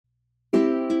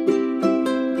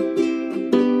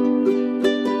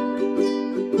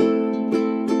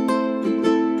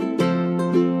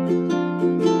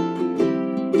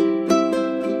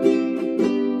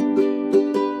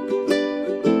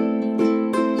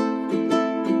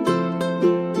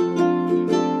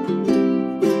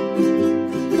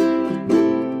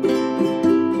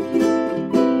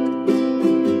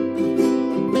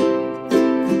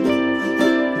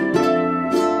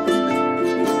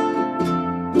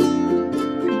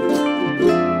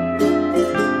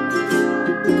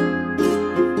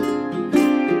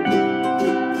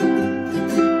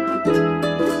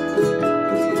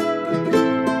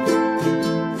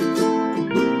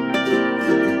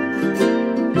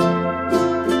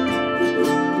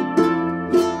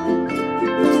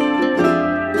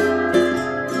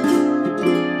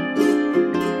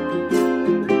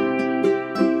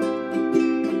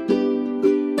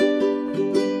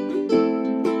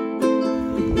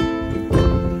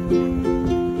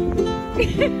Oh,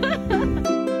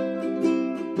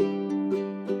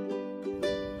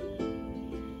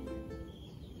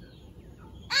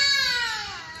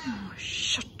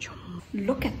 shut your mouth.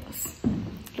 Look at this.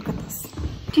 Look at this.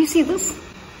 Do you see this?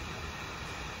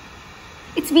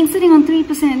 It's been sitting on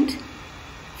 3%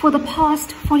 for the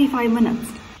past 45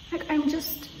 minutes. Like, I'm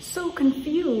just so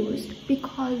confused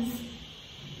because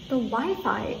the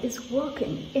Wi-Fi is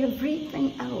working.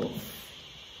 Everything else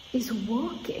is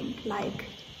working. Like,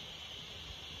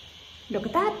 look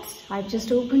at that. I've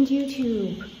just opened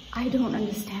YouTube. I don't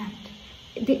understand.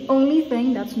 The only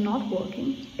thing that's not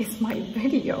working is my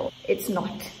video. It's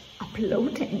not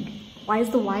uploading. Why is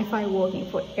the Wi-Fi working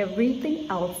for everything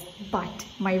else but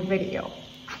my video?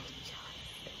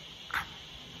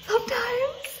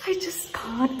 Sometimes I just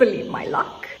can't believe my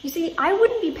luck. You see, I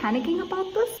wouldn't be panicking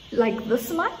about this like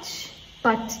this much,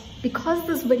 but because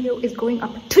this video is going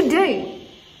up today,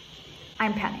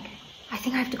 I'm panicking. I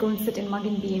think I have to go and sit in Mug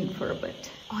and Bean for a bit.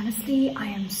 Honestly, I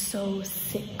am so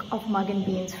sick of Mug and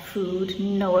Bean's food.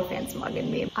 No offense, Mug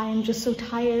and Bean. I am just so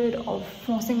tired of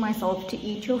forcing myself to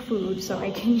eat your food so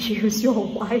I can use your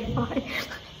Wi-Fi.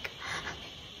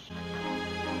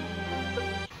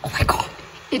 Oh my God.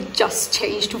 It just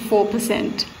changed to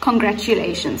 4%.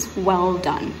 Congratulations. Well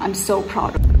done. I'm so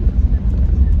proud of you.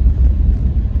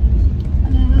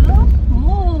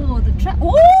 Oh, the traffic.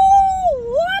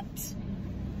 Oh, what?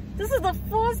 This is the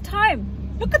first time.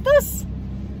 Look at this.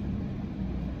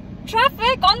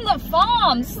 Traffic on the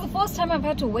farm. This is the first time I've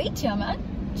had to wait here, man.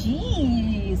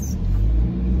 Jeez.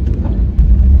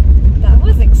 That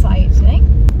was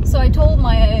exciting. So I told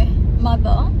my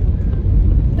mother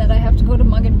that I have to go to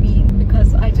Mug and Bean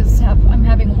because I'm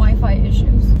having Wi-Fi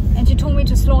issues. And she told me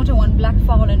to slaughter one black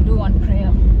fowl and do one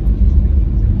prayer.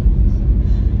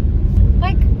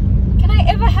 Like, can I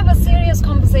ever have a serious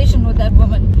conversation with that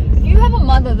woman? If you have a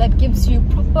mother that gives you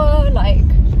proper, like,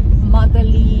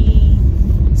 motherly,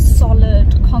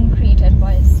 solid, concrete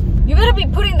advice, you better be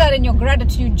putting that in your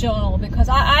gratitude journal because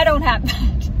I don't have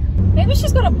that. Maybe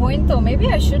she's got a point though. Maybe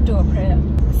I should do a prayer.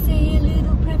 Say a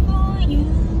little prayer for you.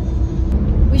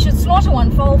 We should slaughter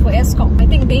one fowl for ESCOM. I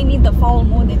think they need the fowl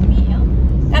more than me. Huh?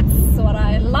 That's what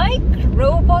I like.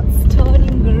 Robots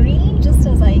turning green just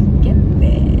as I get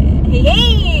there. Hey,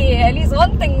 hey! At least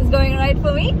one thing's going right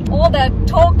for me. All that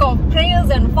talk of prayers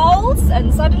and fowls,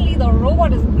 and suddenly the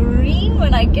robot is green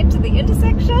when I get to the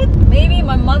intersection. Maybe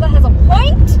my mother has a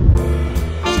point.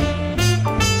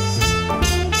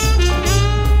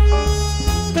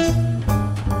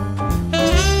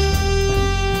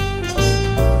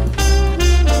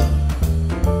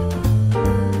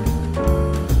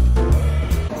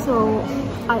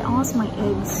 I asked my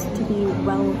eggs to be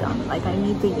well done, like I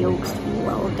need the yolks to be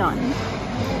well done.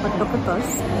 But look at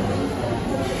this.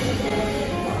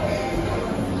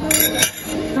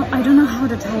 No, I don't know how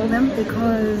to tell them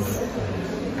because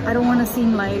I don't want to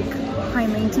seem like high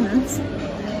maintenance,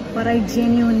 but I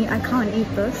can't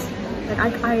eat this.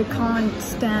 Like I can't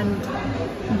stand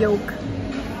yolk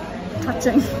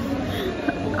touching.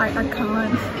 I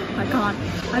can't.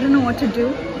 I don't know what to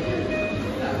do.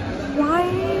 Why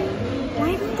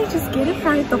didn't they just get it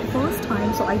right the first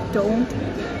time so I don't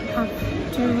have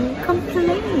to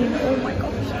complain? Oh my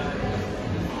gosh.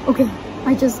 Okay,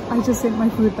 I just sent my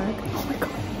food back. Oh my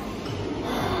god.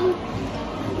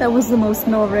 That was the most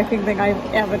nerve-wracking thing I've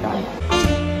ever done.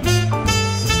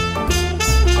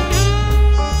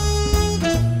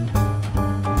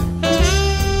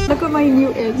 Look at my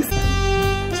new eggs.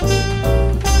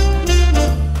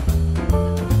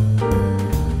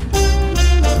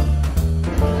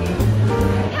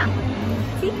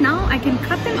 Now I can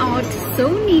cut them out so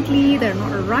neatly, they're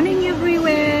not running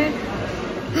everywhere.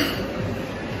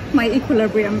 My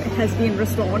equilibrium has been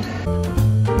restored.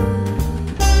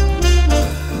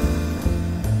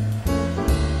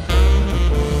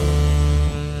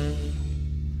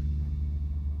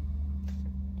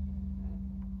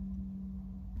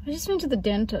 I just went to the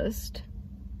dentist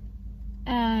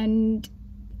and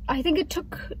I think it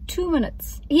took 2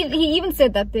 minutes. He even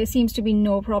said that there seems to be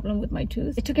no problem with my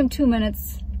tooth. It took him 2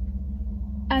 minutes.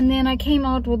 And then I came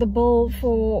out with a bill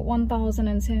for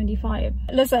 1,075.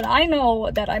 Listen, I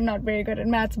know that I'm not very good at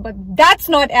maths, but that's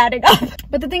not adding up.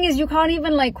 But the thing is, you can't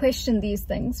even like question these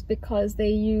things because they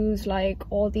use like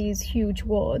all these huge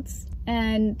words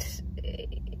and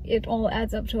it all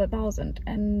adds up to 1,000.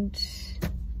 And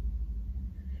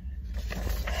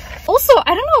also,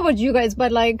 I don't know about you guys,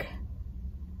 but like,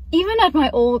 even at my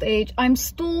old age, I'm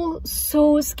still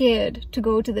so scared to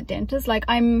go to the dentist.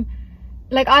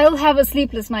 I'll have a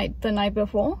sleepless night the night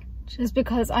before just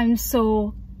because I'm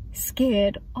so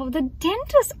scared of the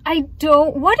dentist.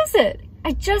 What is it?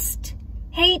 I just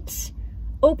hate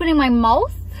opening my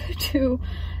mouth to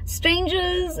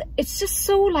strangers. It's just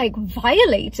so like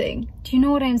violating. Do you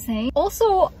know what I'm saying?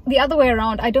 Also, the other way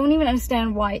around, I don't even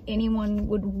understand why anyone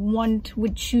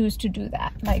would choose to do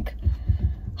that. Like,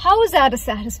 how is that a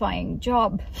satisfying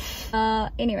job?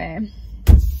 Anyway,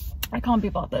 I can't be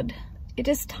bothered. It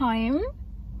is time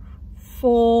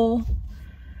for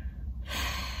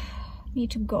me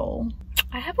to go.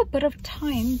 I have a bit of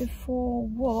time before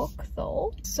work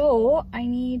though, so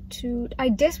I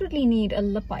desperately need a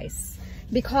lip ice.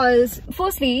 Because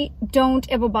firstly, don't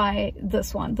ever buy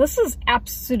this one. This is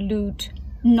absolute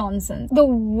nonsense. The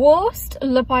worst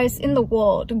lip ice in the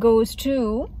world goes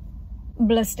to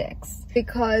Blistex,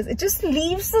 because it just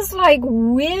leaves this like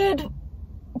weird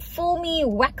foamy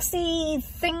waxy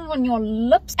thing on your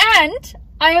lips. And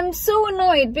I am so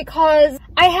annoyed because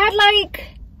I had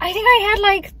like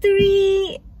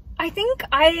three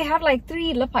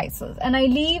lip ices, and I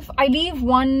leave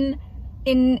one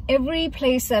in every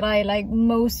place that I like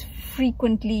most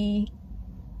frequently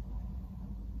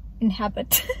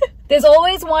inhabit. There's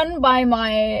always one by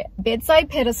my bedside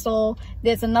pedestal,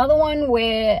 there's another one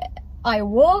where I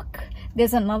work,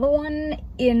 there's another one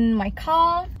in my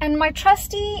car, and my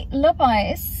trusty lip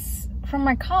ice from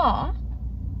my car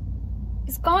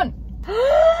is gone.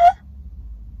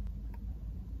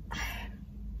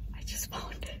 I just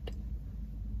found it.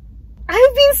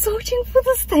 I've been searching for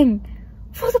this thing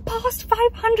for the past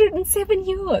 507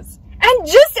 years. And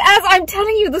just as I'm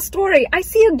telling you the story, I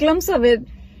see a glimpse of it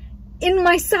in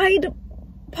my side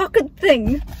pocket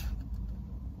thing.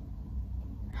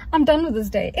 I'm done with this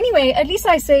day. Anyway, at least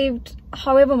I saved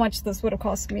however much this would have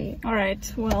cost me.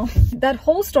 Alright, well, that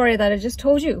whole story that I just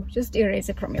told you, just erase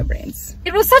it from your brains.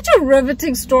 It was such a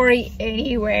riveting story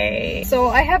anyway. So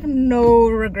I have no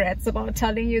regrets about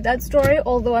telling you that story,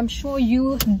 although I'm sure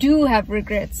you do have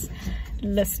regrets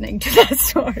listening to that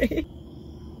story.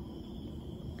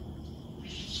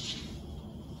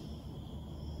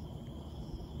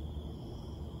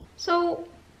 So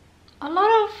a lot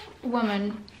of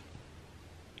women,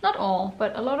 not all,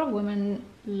 but a lot of women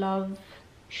love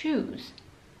shoes,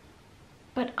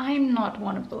 but I'm not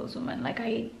one of those women. Like,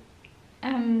 I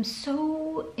am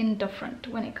so indifferent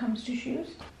when it comes to shoes,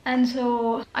 and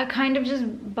so I kind of just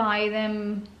buy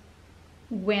them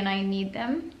when I need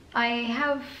them. I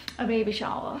have a baby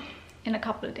shower in a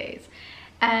couple of days,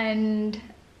 and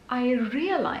I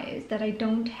realized that I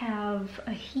don't have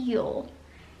a heel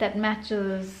that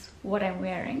matches what I'm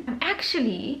wearing.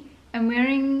 I'm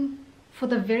wearing, for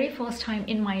the very first time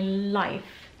in my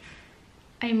life,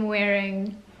 I'm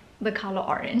wearing the color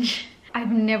orange.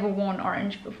 I've never worn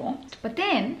orange before. But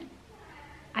then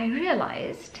I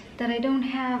realized that I don't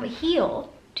have a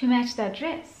heel to match that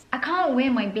dress. I can't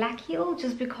wear my black heel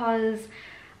just because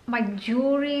my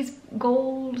jewelry's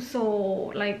gold,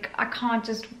 so like I can't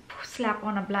just slap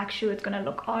on a black shoe. It's gonna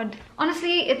look odd.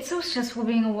 Honestly, it's so stressful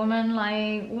being a woman.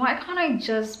 Like, why can't I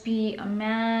just be a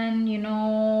man, you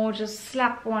know, just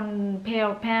slap one pair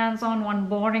of pants on, one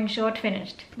boring shirt,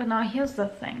 finished. But now here's the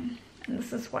thing, and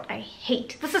this is what I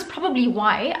hate. This is probably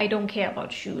why I don't care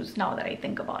about shoes now that I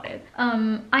think about it.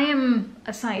 I am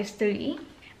a size 3,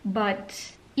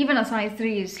 but even a size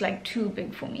 3 is like too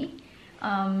big for me.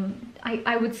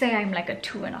 I would say I'm like a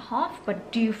 2.5,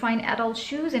 but do you find adult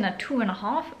shoes in a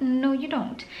 2.5? No, you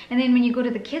don't. And then when you go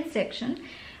to the kids section,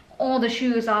 all the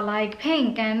shoes are like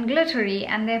pink and glittery,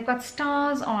 and they've got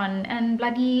stars on and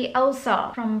bloody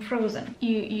Elsa from Frozen.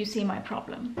 You see my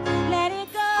problem. Let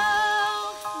it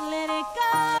go, let it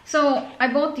go. So I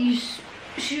bought these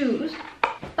shoes,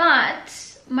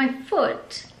 but my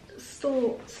foot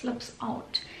still slips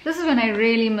out. This is when I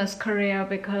really miss Korea,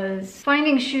 because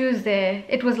finding shoes there,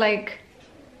 it was like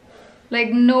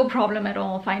no problem at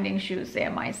all finding shoes there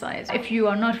my size. If you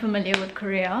are not familiar with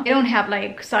Korea, they don't have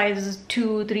like sizes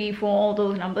 2, 3, 4, all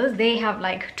those numbers. They have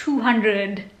like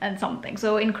 200 and something.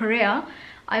 So in Korea,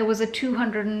 I was a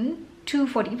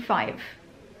 245,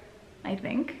 I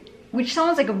think. Which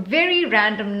sounds like a very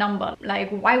random number. Like,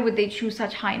 why would they choose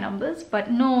such high numbers? But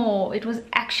no, it was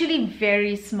actually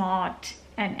very smart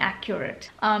and accurate.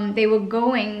 They were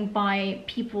going by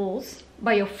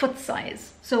your foot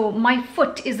size. So my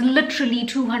foot is literally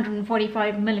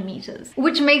 245 millimeters,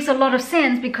 which makes a lot of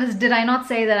sense, because did I not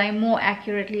say that I'm more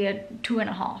accurately at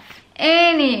 2.5?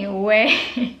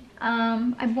 Anyway,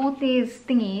 I bought these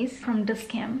thingies from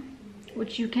Discam,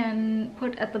 which you can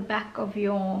put at the back of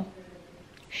your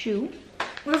shoe.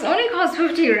 This only cost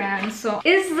 50 rand, so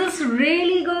is this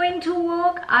really going to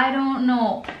work? I don't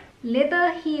know.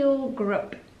 Leather heel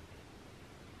grip.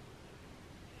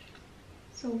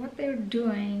 So what they're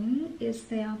doing is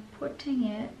they are putting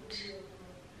it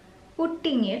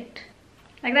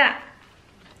like that.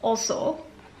 Also,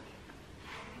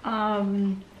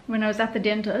 when I was at the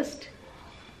dentist,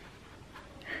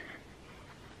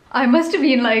 I must have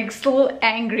been like so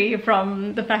angry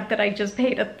from the fact that I just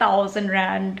paid 1,000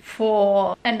 rand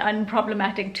for an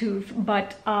unproblematic tooth,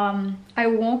 but I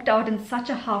walked out in such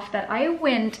a huff that I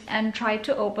went and tried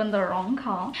to open the wrong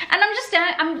car, and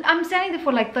I'm standing there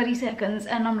for like 30 seconds,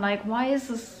 and I'm like, why is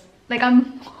this, like,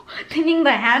 I'm thinking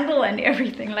the handle and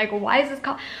everything, like, why is this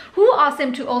car, who asked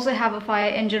them to also have a fire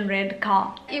engine red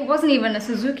car? It wasn't even a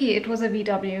Suzuki, it was a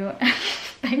VW.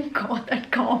 Thank God that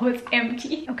car was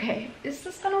empty. Okay, is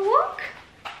this gonna work?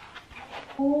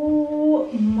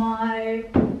 Oh my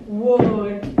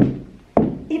word.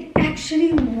 It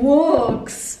actually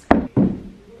works.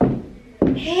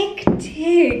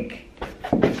 Hectic.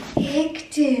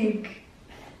 Hectic.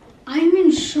 I'm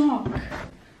in shock.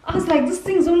 I was like, this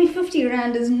thing's only 50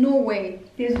 rand. There's no way.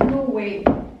 There's no way.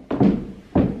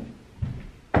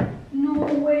 No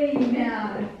way,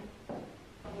 man.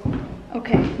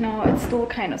 Okay, now it's still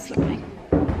kind of slipping.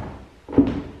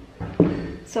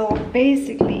 So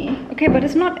basically, okay, but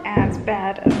it's not as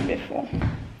bad as before.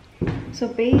 So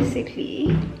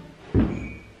basically,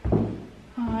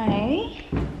 I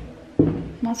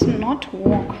must not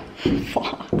walk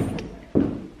fast.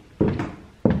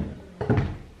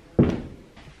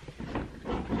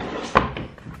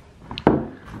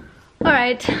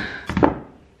 Alright,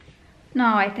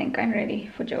 now I think I'm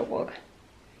ready for Joburg.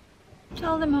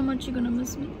 Tell them how much you're gonna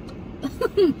miss me.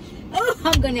 Oh,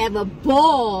 I'm gonna have a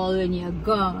ball when you're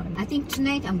gone. I think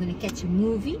tonight I'm gonna catch a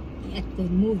movie at the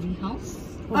movie house.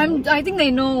 I think they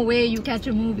know where you catch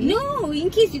a movie. No, in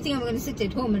case you think I'm gonna sit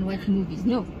at home and watch movies.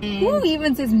 No. And who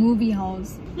even says movie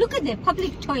house? Look at the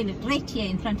public toilet right here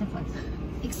in front of us.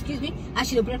 Excuse me, I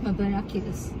should have brought my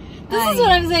binoculars. This is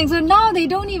what I'm saying. So now they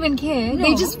don't even care. No.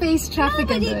 They just face traffic.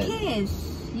 Nobody cares.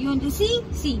 You want to see?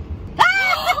 See.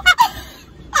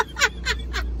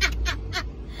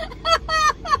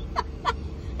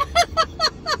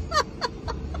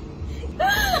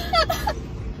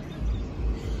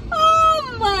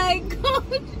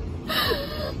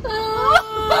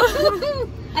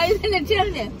 I was gonna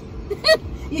tell them.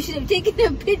 You should have taken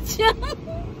a picture.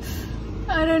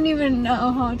 I don't even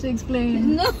know how to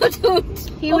explain. No, don't.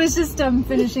 He was just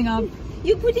finishing up.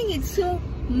 You're putting it so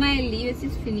mildly. You're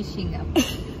just finishing up.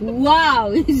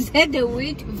 Wow, is that the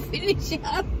way to finish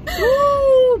up?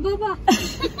 Ooh, Baba.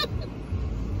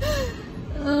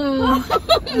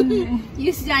 Okay.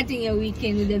 You're starting your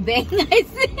weekend with a bang, I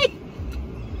think.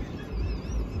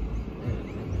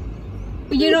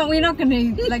 You know, we're not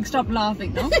gonna like stop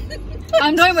laughing, no?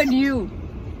 I'm talking about you.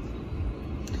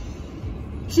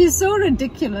 She's so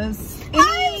ridiculous.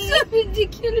 I'm so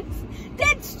ridiculous.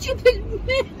 That stupid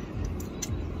man.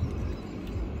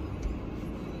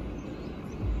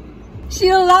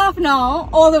 She'll laugh now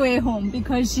all the way home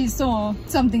because she saw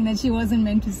something that she wasn't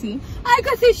meant to see. I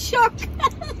got a shock.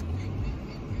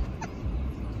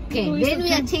 Okay, then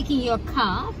we are taking your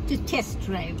car to test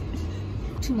drive.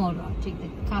 Tomorrow I'll take the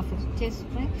car for test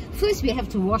drive. First we have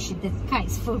to wash it. The car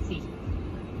is filthy.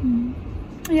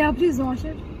 Yeah, please wash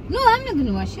it. No, I'm not going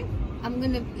to wash it. I'm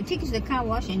going to take it to the car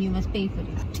wash and you must pay for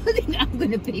it. So then I'm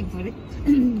going to pay for it.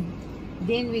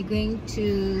 Then we're going to...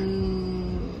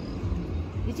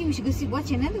 You think we should go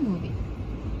watch another movie?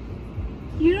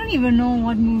 You don't even know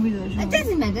what movie those are. It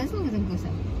doesn't matter as long as I go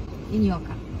somewhere in your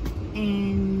car.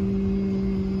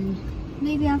 And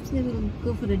maybe after that we'll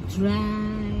go for a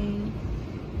drive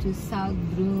to South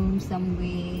Broom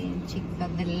somewhere and check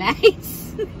out the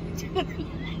lights.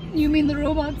 You mean the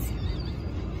robots?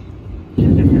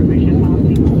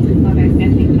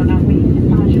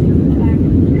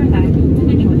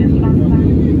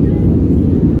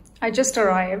 I just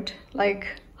arrived. Like,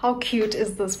 how cute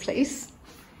is this place?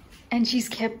 And she's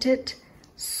kept it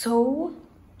so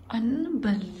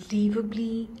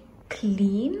unbelievably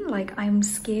clean. Like, I'm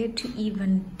scared to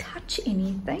even touch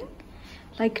anything.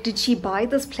 Like, did she buy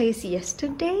this place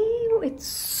yesterday? It's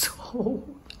so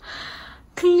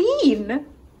clean.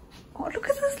 Oh, look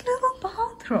at this little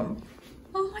bathroom.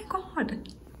 Oh my God.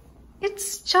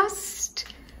 It's just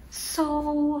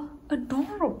so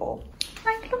adorable.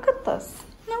 Like, look at this.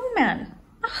 No, man.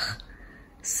 Ugh.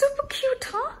 Super cute,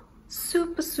 huh?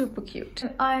 Super, super cute.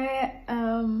 I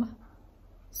am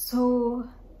so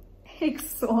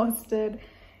exhausted.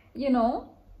 You know,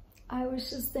 I was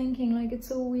just thinking, like, it's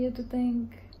so weird to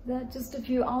think that just a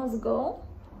few hours ago,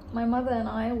 my mother and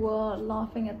I were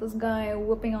laughing at this guy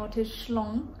whipping out his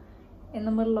schlong in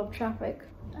the middle of traffic.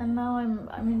 And now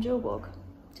I'm in Joburg.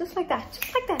 Just like that,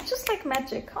 just like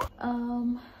magic, huh?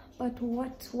 But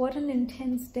what an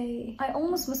intense day. I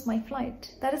almost missed my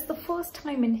flight. That is the first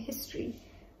time in history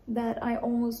that I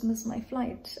almost missed my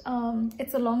flight.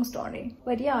 It's a long story,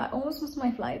 but yeah, I almost missed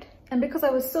my flight. And because I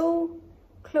was so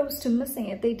close to missing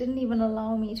it, they didn't even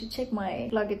allow me to check my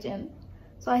luggage in.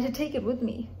 So I had to take it with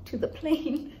me to the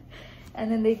plane. And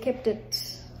then they kept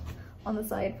it on the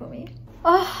side for me.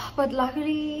 But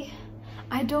luckily,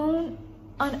 I don't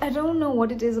know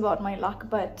what it is about my luck,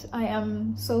 but I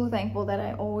am so thankful that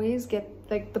I always get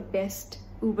like the best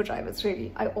Uber drivers.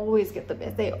 Really, I always get the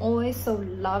best. They're always so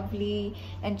lovely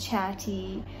and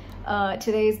chatty.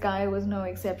 Today's guy was no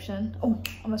exception. Oh,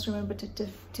 I must remember to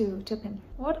tip him.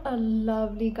 What a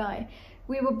lovely guy.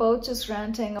 We were both just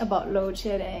ranting about load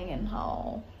shedding and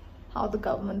how the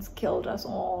government's killed us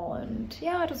all, and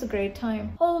yeah, it was a great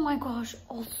time. Oh my gosh,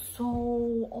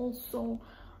 also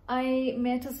I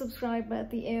met a subscriber at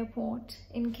the airport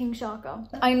in King Shaka.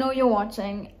 I know you're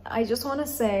watching. I just want to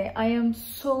say I am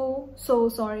so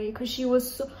sorry, because she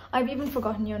was so, I've even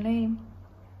forgotten your name.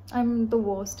 I'm the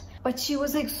worst. But she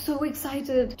was like so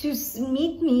excited to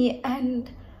meet me,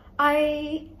 and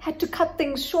I had to cut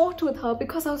things short with her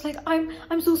because I was like,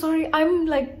 I'm so sorry, I'm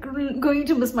like going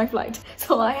to miss my flight.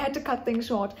 So I had to cut things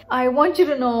short. I want you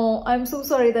to know I'm so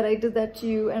sorry that I did that to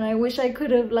you, and I wish I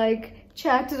could have like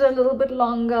chatted a little bit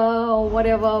longer or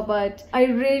whatever, but I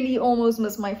really almost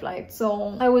missed my flight.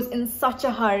 So I was in such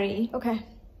a hurry. Okay,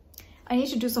 I need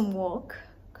to do some work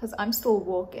because I'm still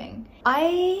working.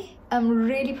 I am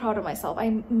really proud of myself.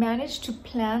 I managed to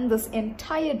plan this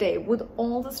entire day with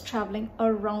all this traveling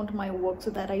around my work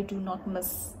so that I do not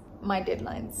miss my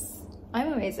deadlines.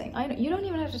 I'm amazing. I know, you don't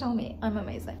even have to tell me. I'm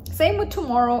amazing. Same with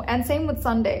tomorrow and same with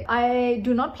Sunday. I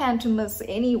do not plan to miss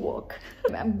any work.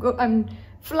 I'm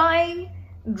flying,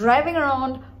 driving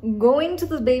around, going to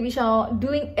the baby shower,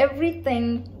 doing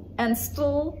everything and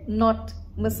still not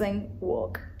missing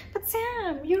work. But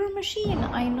Sam, you're a machine.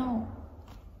 I know.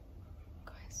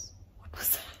 Guys, what was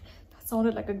that? That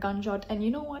sounded like a gunshot. And you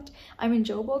know what? I'm in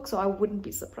Joburg, so I wouldn't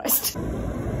be surprised.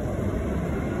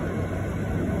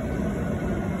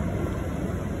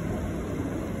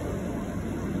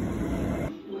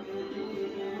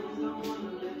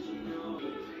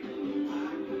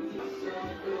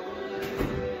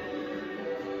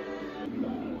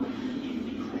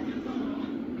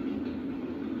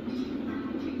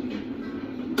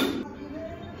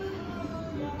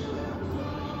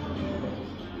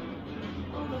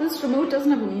 This remote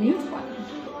doesn't have a mute button.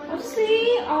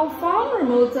 Obviously, our farm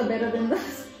remotes are better than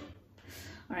this.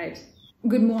 Alright,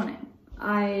 good morning.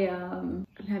 I am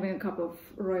having a cup of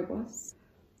rooibos.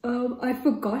 I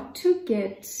forgot to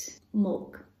get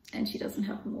milk, and she doesn't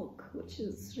have milk, which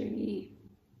is really...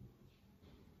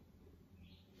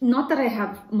 Not that I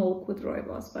have milk with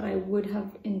rooibos, but I would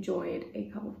have enjoyed a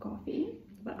cup of coffee.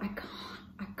 But I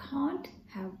can't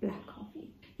have black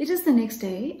coffee. It is the next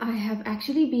day. I have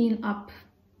actually been up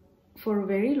for a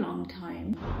very long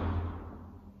time.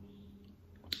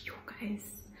 You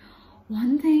guys,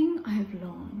 one thing I've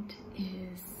learned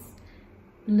is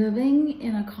living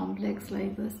in a complex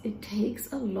like this, it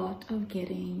takes a lot of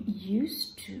getting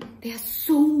used to. There are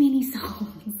so many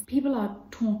sounds. People are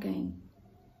talking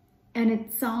and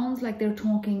it sounds like they're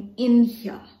talking in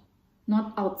here,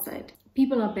 not outside.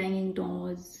 People are banging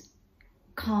doors,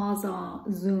 cars are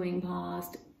zooming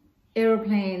past,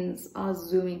 airplanes are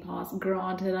zooming past.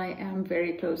 Granted, I am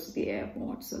very close to the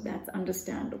airport, so that's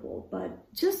understandable,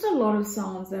 but just a lot of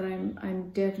sounds that I'm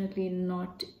definitely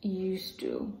not used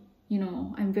to. You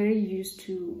know, I'm very used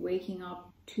to waking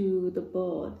up to the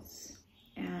birds,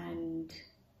 and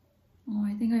oh,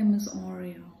 I think I miss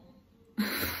Oreo.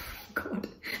 God,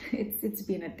 it's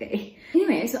been a day.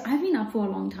 Anyway, so I've been up for a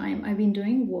long time. I've been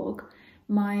doing work.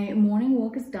 My morning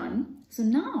work is done, so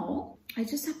now I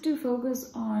just have to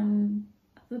focus on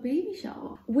the baby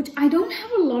shower, which I don't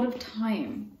have a lot of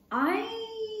time.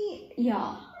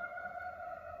 Yeah.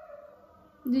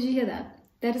 Did you hear that?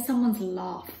 That is someone's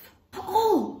laugh.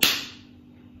 Oh!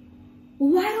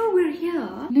 While we're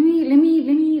here, let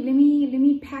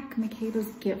me pack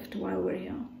Michaela's gift while we're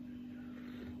here.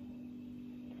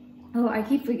 Oh, I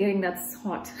keep forgetting that's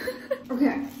hot.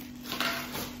 Okay.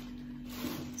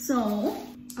 So,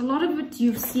 a lot of it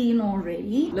you've seen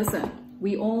already. Listen,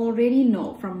 we already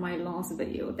know from my last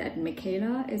video that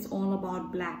Michaela is all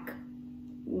about black,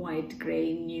 white,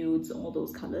 gray, nudes, all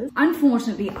those colors.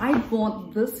 Unfortunately, I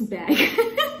bought this bag.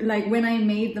 Like when I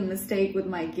made the mistake with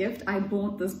my gift, I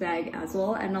bought this bag as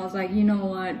well. And I was like, you know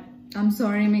what? I'm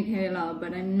sorry, Michaela,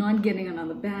 but I'm not getting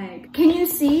another bag. Can you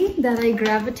see that I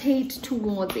gravitate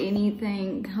towards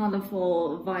anything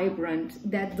colorful,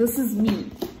 vibrant, that this is me?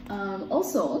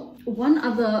 Also, one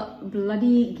other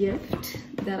bloody gift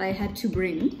that I had to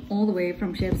bring all the way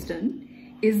from Shepston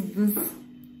is this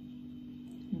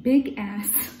big ass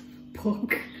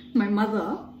book. My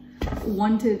mother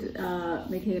wanted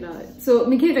Michaela. So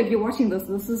Michaela, if you're watching this,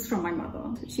 this is from my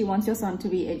mother. She wants your son to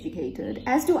be educated,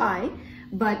 as do I.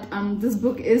 But this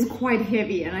book is quite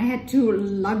heavy and I had to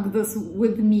lug this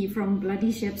with me from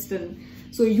bloody Shepston.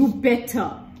 So you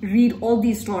better read all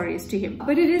these stories to him.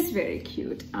 But it is very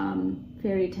cute.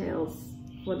 Fairy tales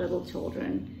for little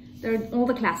children. There are all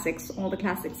the classics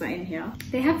are in here.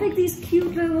 They have like these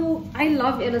cute little, I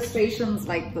love illustrations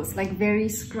like this, like very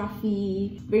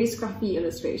scruffy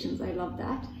illustrations. I love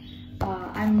that.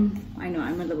 I know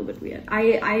I'm a little bit weird.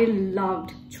 I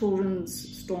loved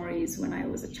children's stories when I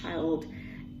was a child.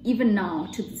 Even now,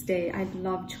 to this day, I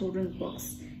love children's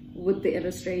books with the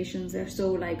illustrations. They're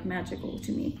so like magical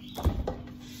to me.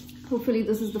 Hopefully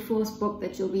this is the first book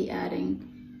that you'll be adding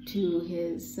to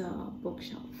his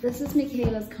bookshelf. This is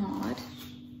Michaela's card,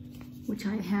 which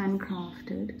I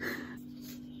handcrafted.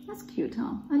 That's cute,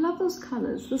 huh? I love those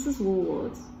colors. This is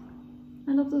Woolworths.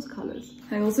 I love those colors.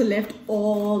 I also left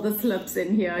all the slips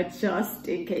in here just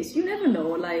in case. You never know,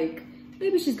 like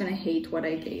maybe she's gonna hate what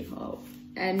I gave her.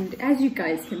 And as you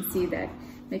guys can see that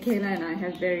Michaela and I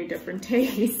have very different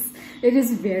tastes. It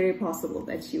is very possible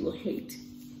that she will hate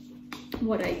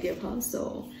what I give her.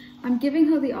 So I'm giving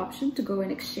her the option to go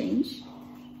and exchange.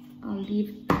 I'll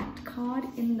leave that card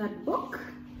in that book.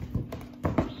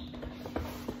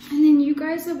 And then you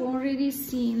guys have already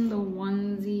seen the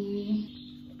onesie.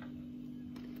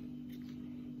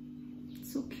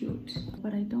 It's so cute.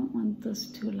 But I don't want this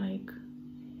to like,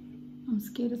 I'm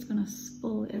scared it's gonna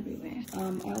spill everywhere.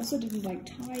 I also didn't like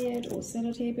tie it or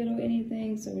sellotape it or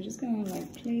anything. So we're just gonna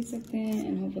like place it there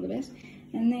and hope for the best.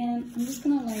 And then I'm just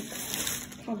gonna like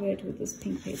cover it with this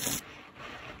pink paper.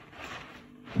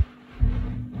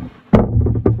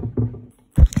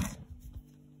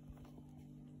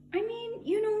 I mean,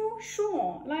 you know,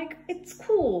 sure, like it's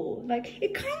cool. Like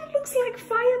it kind of looks like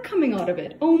fire coming out of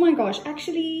it. Oh my gosh,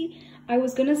 actually, I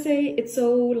was gonna say it's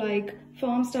so like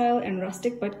farm style and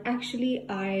rustic, but actually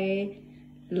I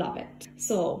love it.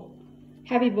 So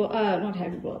happy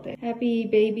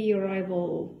baby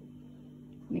arrival,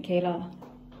 Michaela.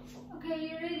 Okay,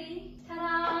 you ready?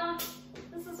 Ta-da!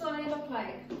 This is what I look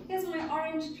like. Here's my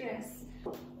orange dress.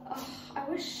 I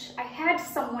wish I had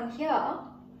someone here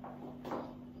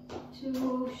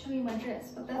to show you my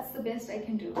dress, but that's the best I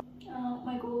can do.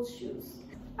 My gold shoes.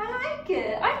 I like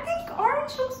it. I think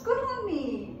orange looks good on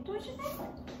me. Don't you think?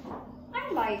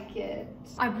 I like it.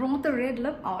 I brought the red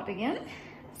lip out again.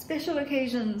 Special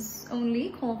occasions only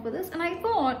call for this. And I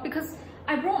thought, because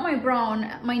I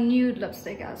brought my nude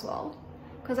lipstick as well.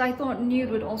 Because I thought nude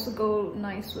would also go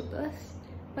nice with this.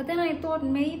 But then I thought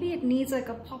maybe it needs like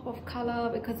a pop of color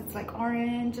because it's like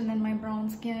orange and then my brown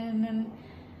skin, and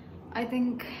I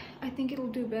think it'll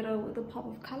do better with a pop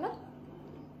of color.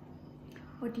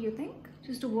 What do you think?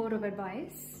 Just a word of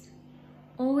advice.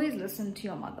 Always listen to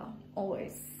your mother.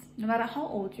 Always. No matter how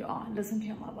old you are, listen to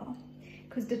your mother.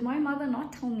 Because did my mother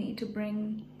not tell me to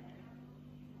bring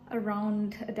a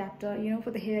round adapter, you know, for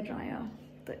the hairdryer?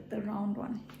 The round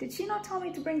one. Did she not tell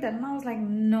me to bring that? And I was like,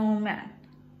 no man,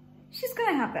 she's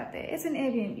gonna have that there. It's an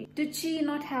Airbnb. Did she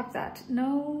not have that?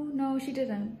 No, she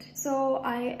didn't. So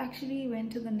I actually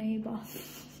went to the neighbor.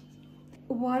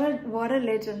 What a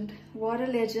legend. What a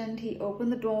legend. He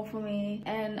opened the door for me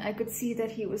and I could see that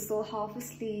he was still half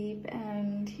asleep,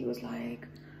 and he was like,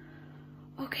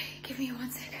 okay, give me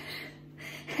 1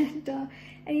 second.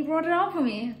 And he brought it out for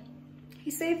me. He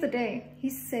saved the day.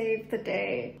 He saved the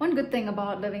day. One good thing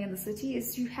about living in the city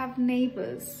is you have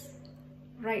neighbors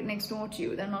right next door to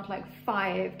you. They're not like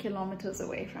 5 kilometers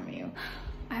away from you.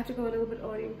 I have to go a little bit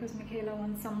early because Michaela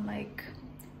wants some like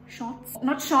shots.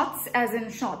 Not shots as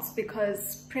in shots,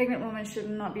 because pregnant women should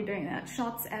not be doing that.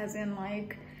 Shots as in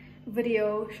like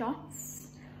video shots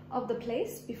of the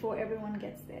place before everyone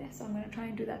gets there. So I'm gonna try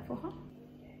and do that for her.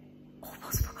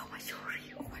 Almost forgot my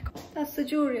jewelry. Oh my god. That's the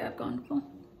jewelry I've gone for.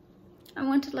 I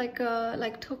wanted like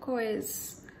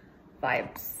turquoise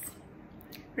vibes.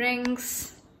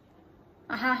 Rings.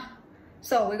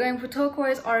 So we're going for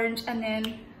turquoise, orange, and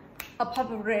then a pop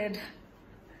of red.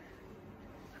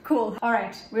 Cool. All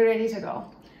right, we're ready to go.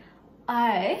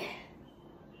 I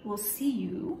will see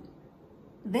you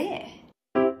there.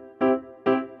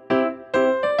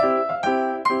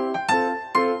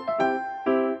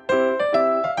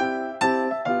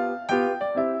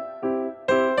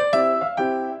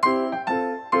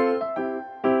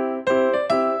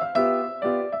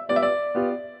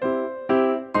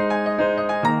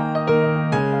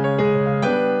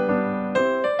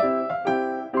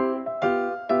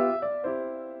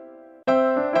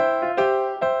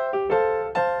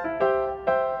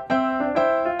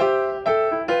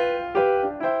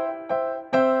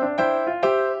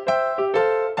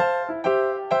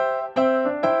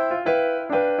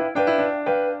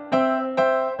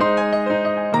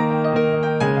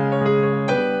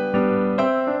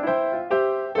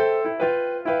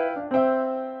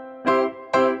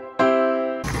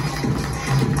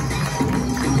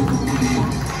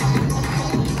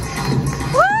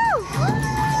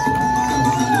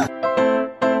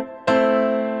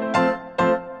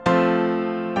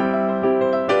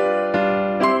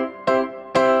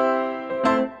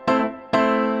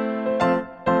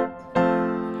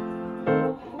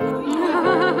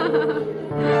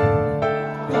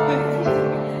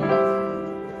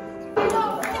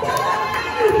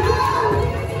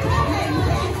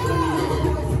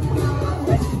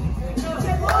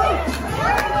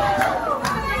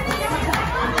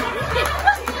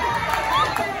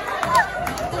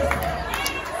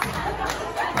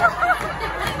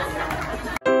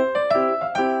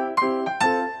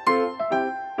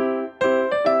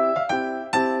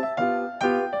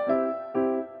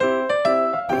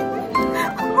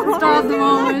 of the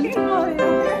moment. Oh,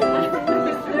 yeah.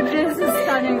 This is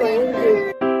stunning.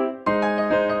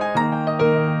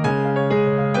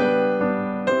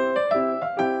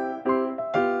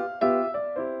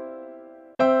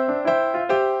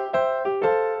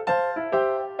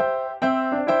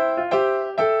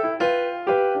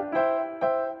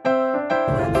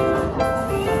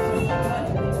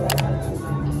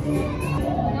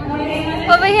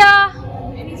 Over here,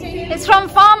 it's from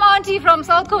Farm Auntie from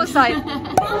South Coast side.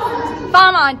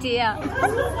 Farm Auntie, yeah.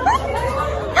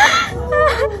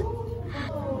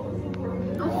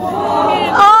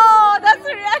 Oh, that's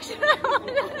the reaction I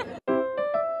wanted.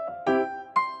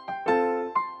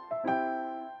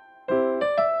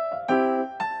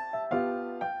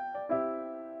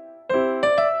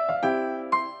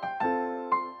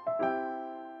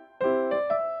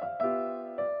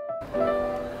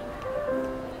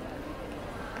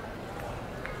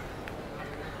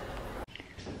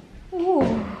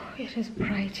 Ooh, it is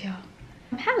bright here.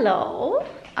 Hello,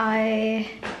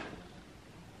 I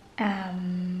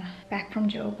am back from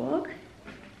Joburg.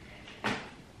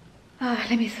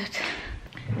 Let me sit.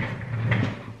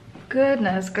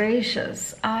 Goodness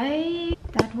gracious,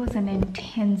 that was an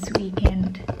intense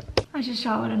weekend. I just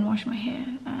showered and washed my hair,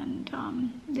 and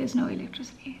there's no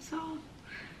electricity, so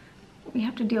we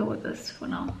have to deal with this for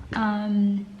now.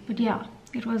 But yeah,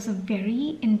 it was a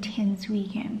very intense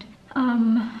weekend.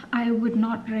 I would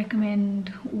not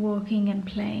recommend working and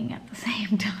playing at the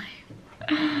same time.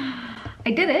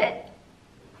 I did it,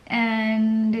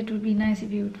 and it would be nice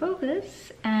if you would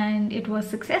focus, and it was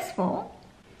successful,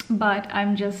 but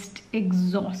I'm just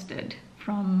exhausted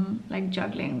from like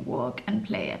juggling work and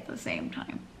play at the same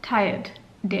time. Tired,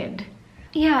 dead.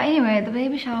 Yeah, anyway, the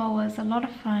baby shower was a lot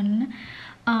of fun.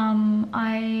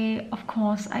 Of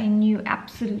course, I knew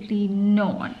absolutely no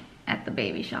one at the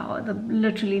baby shower.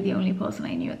 Literally the only person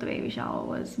I knew at the baby shower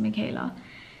was Michaela,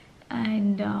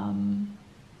 and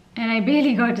I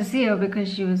barely got to see her because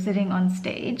she was sitting on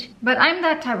stage. But I'm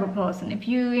that type of person. If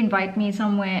you invite me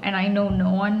somewhere and I know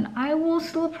no one, I will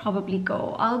still probably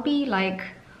go. I'll be like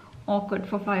awkward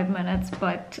for 5 minutes,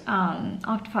 but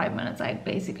after 5 minutes I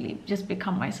basically just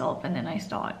become myself, and then I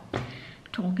start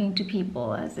talking to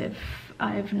people as if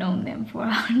I've known them for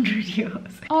 100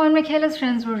 years. Oh, and Michaela's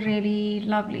friends were really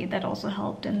lovely. That also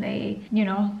helped, and they, you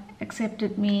know,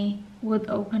 accepted me with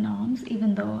open arms,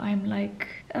 even though I'm like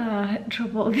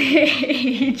triple the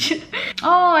age.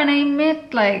 Oh, and I met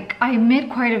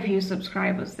quite a few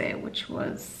subscribers there, which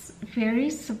was very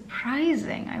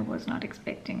surprising. I was not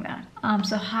expecting that.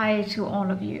 So hi to all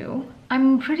of you.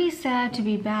 I'm pretty sad to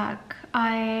be back.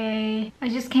 I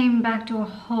just came back to a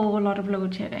whole lot of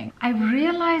load shedding. I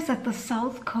realized that the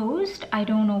South Coast, I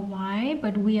don't know why,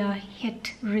 but we are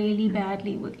hit really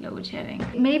badly with load shedding.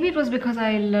 Maybe it was because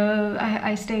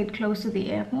I stayed close to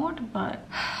the airport, but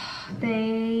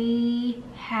they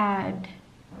had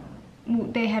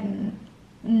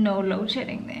no load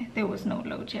shedding there. There was no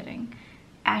load shedding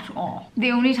at all.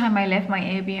 The only time I left my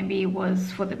Airbnb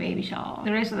was for the baby shower.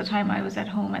 The rest of the time I was at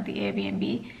home at the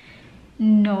Airbnb.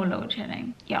 No load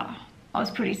shedding. Yeah, I was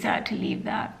pretty sad to leave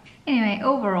that. Anyway,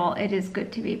 overall, it is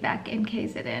good to be back in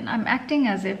KZN. I'm acting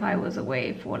as if I was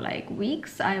away for like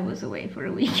weeks. I was away for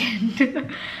a weekend.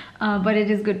 But it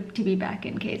is good to be back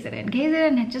in KZN.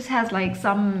 KZN, it just has like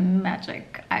some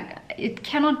magic. It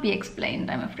cannot be explained,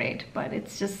 I'm afraid, but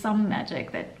it's just some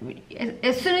magic that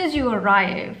as soon as you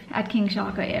arrive at King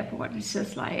Shaka Airport, it's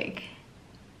just like,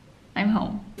 I'm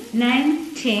home.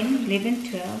 9, 10, 11,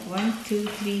 12, 1, 2,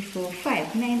 3, 4,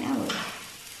 5, 9 hours.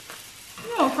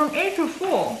 No, from 8 to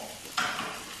 4.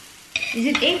 Is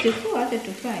it 8 to 4 or 8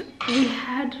 to 5? We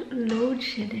had load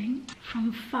shedding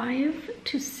from 5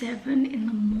 to 7 in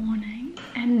the morning,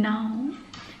 and now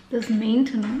there's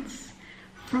maintenance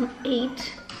from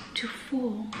 8 to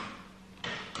 4.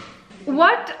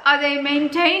 What are they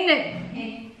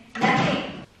maintaining?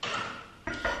 Nothing.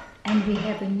 And we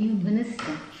have a new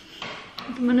minister.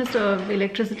 The Minister of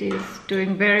Electricity is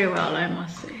doing very well, I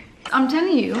must say. I'm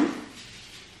telling you,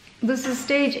 this is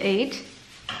stage 8,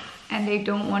 and they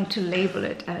don't want to label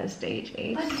it as stage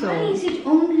 8. But why is it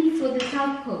only for the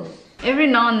South Coast? Every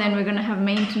now and then we're going to have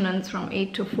maintenance from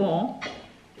 8 to 4.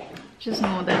 Just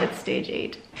know that it's stage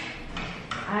 8.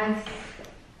 I've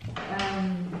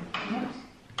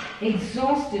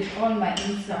exhausted all my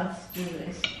insults to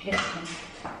this.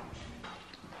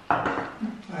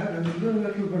 I have a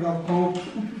little bit of hope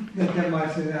that they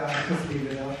might say, just leave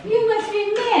it out. You must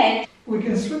be mad. We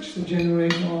can switch the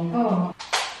generator on. Oh.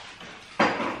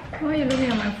 Why are you looking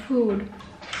at my food?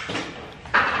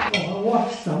 Oh, I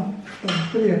watched some from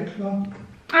 3 o'clock.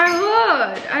 I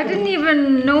heard. I didn't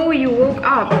even know you woke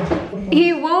up.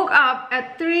 He woke up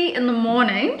at 3 in the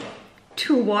morning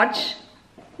to watch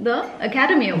the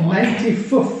Academy Awards.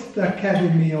 95th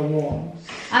Academy Awards.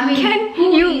 I mean,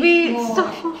 Can you be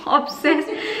so obsessed?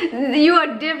 You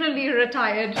are definitely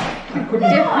retired. I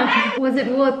couldn't. Was it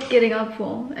worth getting up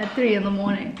for at 3 in the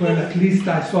morning? Well, at least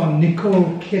I saw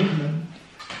Nicole Kidman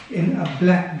in a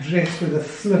black dress with a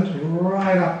slit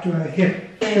right up to her hip,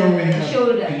 showing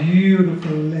shoulder. a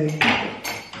beautiful leg.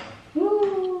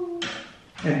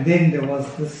 And then there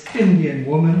was this Indian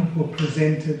woman who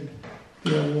presented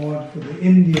the award for the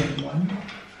Indian one.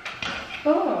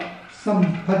 Oh. Some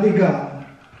Padigar,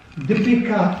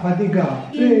 Deepika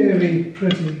Padigar, very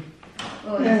pretty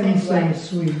and so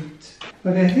sweet.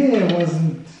 But her hair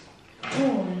wasn't,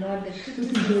 Oh Lord,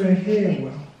 didn't do her hair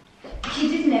well. she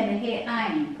didn't have a hair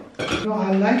iron. No,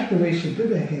 I liked the way she did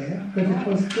her hair, but it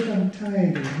was a bit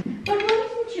untidy. But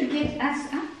why didn't you get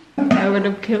us up? I would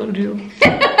have killed you.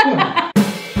 Well,